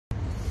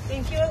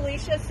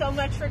Alicia so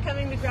much for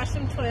coming to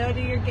Gresham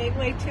Toyota, your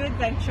gateway to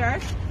adventure.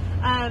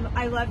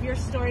 I love your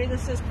story.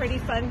 This is pretty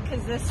fun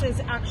because this is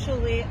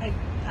actually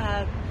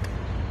a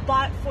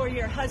bought for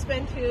your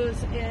husband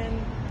who's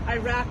in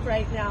Iraq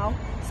right now.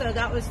 So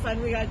that was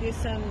fun. We got to do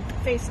some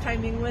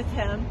FaceTiming with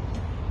him.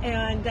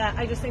 And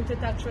I just think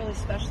that that's really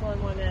special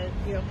and want to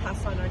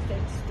pass on our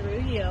thanks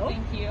through you.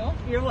 Thank you.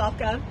 You're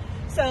welcome.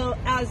 So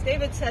as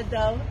David said,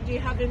 though, do you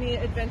have any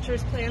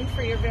adventures planned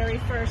for your very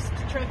first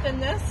trip in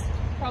this?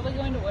 Probably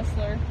going to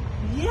Whistler.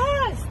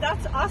 Yes,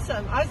 that's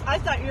awesome. I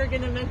thought you were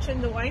going to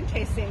mention the wine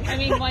tasting. I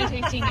mean, wine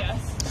tasting,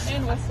 yes.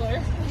 And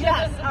Whistler.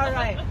 Yes, all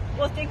right.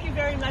 Well, thank you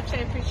very much. I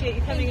appreciate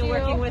you coming and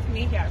working with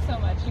me here. So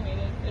much. You made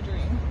it a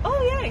dream.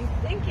 Oh, yay.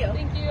 Thank you.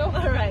 Thank you. All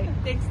right.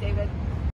 Thanks, David.